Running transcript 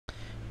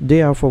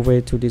There are 4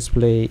 ways to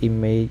display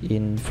image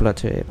in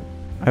Flutter.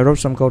 I wrote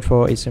some code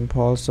for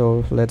example,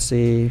 so let's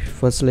see.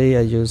 Firstly,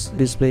 I use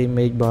display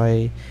image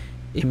by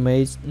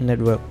image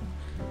network.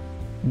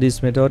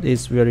 This method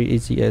is very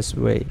easiest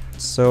way.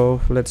 So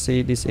let's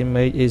see this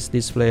image is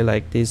displayed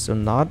like this or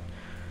not,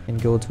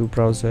 and go to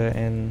browser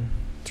and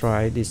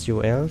try this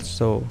URL.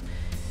 So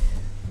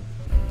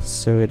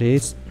it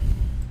is.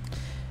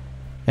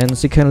 And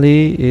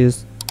secondly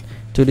is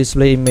to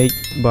display image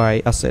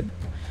by asset.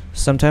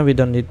 Sometimes we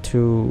don't need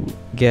to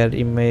get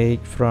image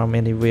from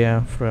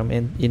anywhere from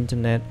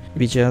internet,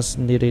 we just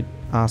need it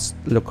as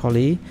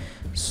locally.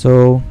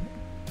 So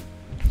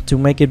to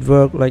make it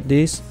work like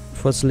this,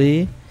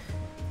 firstly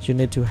you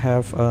need to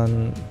have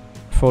a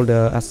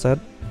folder asset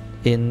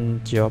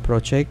in your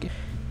project,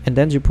 and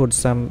then you put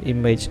some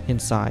image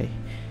inside.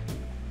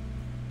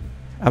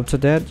 After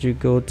that you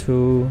go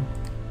to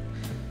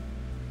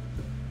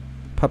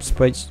pub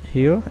space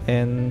here,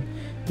 and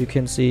you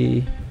can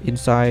see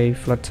inside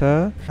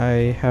Flutter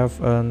I have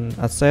an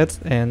asset,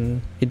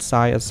 and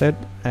inside asset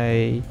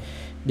I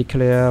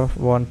declare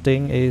one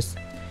thing is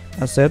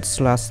asset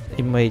 /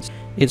 image.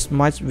 It's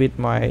matched with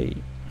my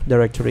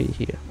directory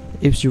here.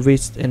 If you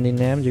wish any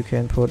name, you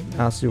can put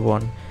as you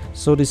want.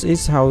 So this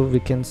is how we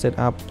can set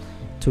up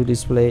to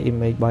display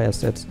image by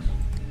assets.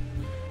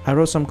 I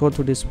wrote some code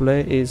to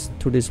display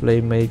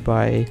image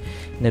by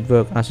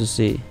network. As you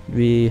see,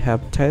 we have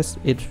test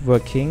it's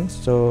working.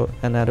 So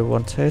another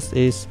one test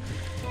is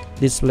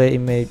display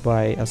image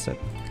by asset.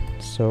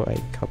 So I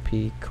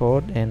copy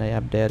code and I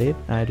update it.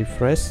 I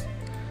refresh.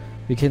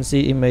 We can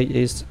see image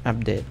is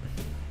updated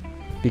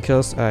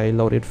because I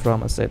loaded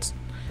from assets.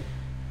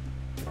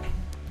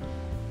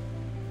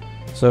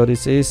 So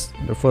this is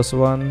the first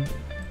one.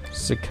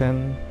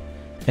 Second,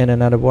 and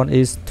another one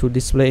is to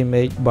display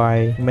image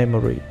by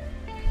memory.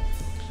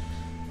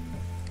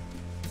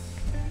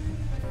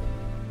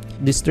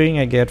 This string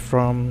I get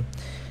from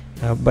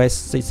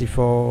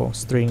base64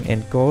 string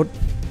encode.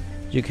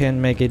 You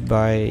can make it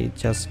by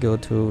just go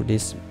to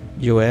this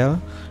URL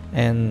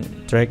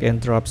and drag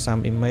and drop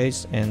some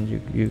image, and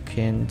you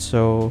can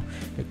show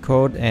the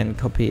code and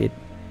copy it.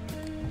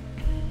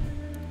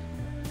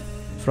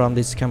 From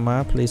this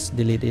command, please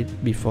delete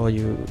it before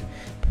you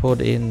put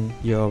in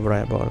your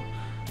variable.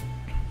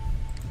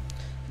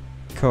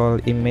 Call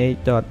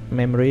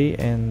image.memory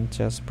and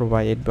just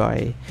provide it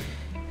by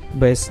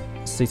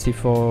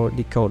base64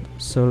 decode.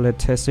 So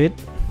let's test it.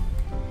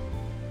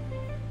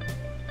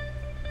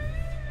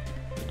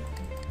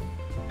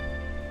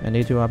 I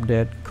need to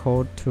update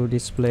code to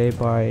display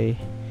by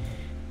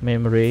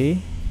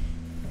memory.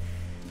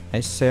 I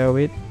save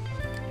it,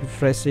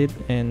 refresh it,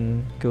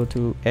 and go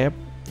to app.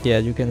 Yeah,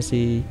 you can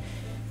see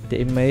the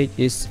image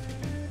is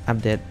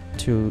updated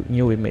to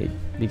new image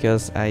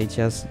because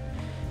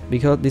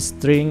this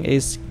string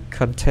is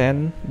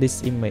contain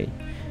this image.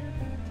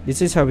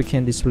 This is how we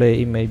can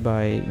display image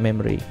by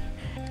memory.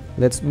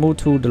 Let's move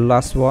to the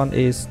last one,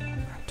 is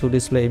to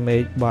display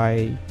image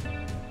by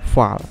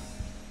file.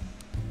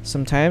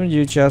 Sometimes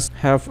you just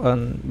have a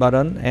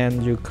button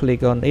and you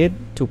click on it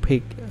to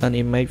pick an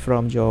image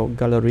from your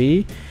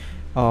gallery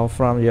or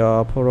from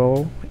your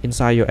photo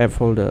inside your app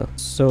folder.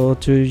 So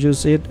to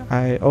use it,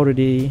 I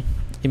already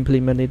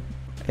implemented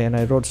and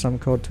I wrote some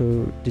code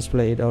to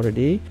display it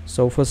already.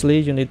 So firstly,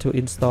 you need to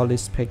install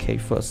this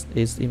package first.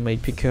 It's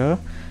image picker.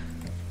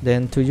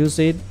 Then to use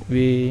it,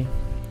 we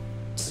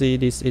see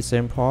this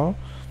example,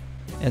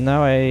 and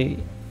now I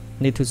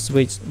need to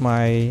switch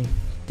my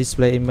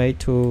display image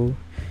to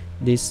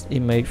this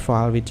image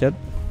file widget.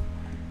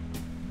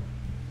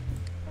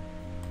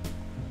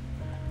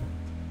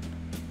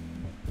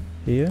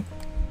 Here,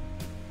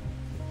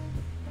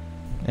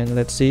 and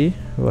let's see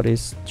what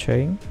is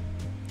changed.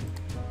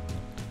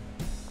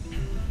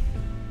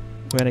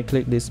 When I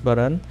click this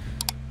button,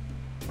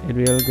 it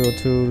will go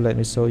to, let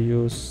me show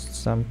you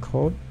some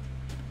code.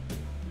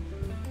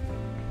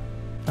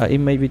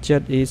 Image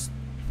widget is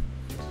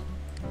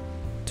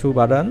 2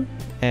 buttons,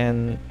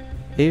 and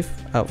if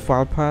a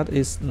file path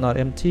is not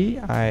empty,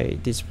 I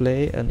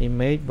display an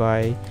image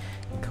by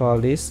call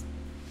this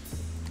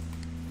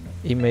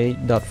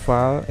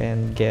image.file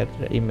and get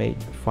the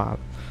image file.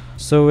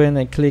 So when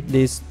I click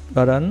this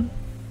button,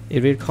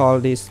 it will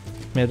call this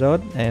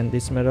method, and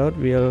this method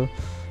will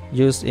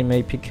use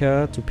image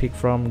picker to pick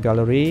from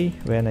gallery.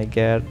 When I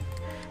get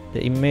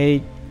the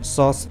image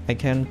source, I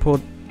can put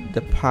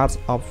the path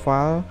of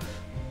file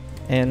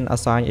and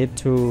assign it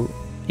to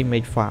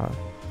image file.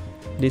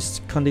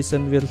 This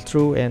condition will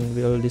true and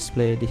will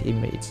display the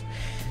image.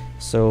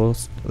 So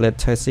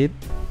let's test it.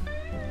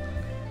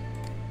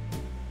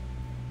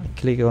 I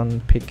click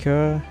on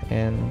picker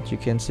and you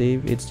can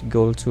see it's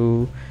go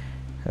to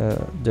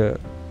the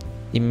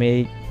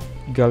image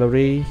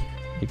gallery.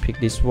 We pick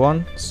this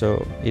one,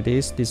 so it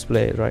is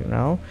displayed right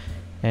now.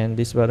 And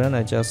this button,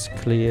 I just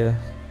clear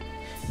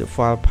the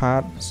file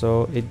path,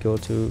 so it go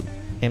to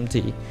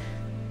empty.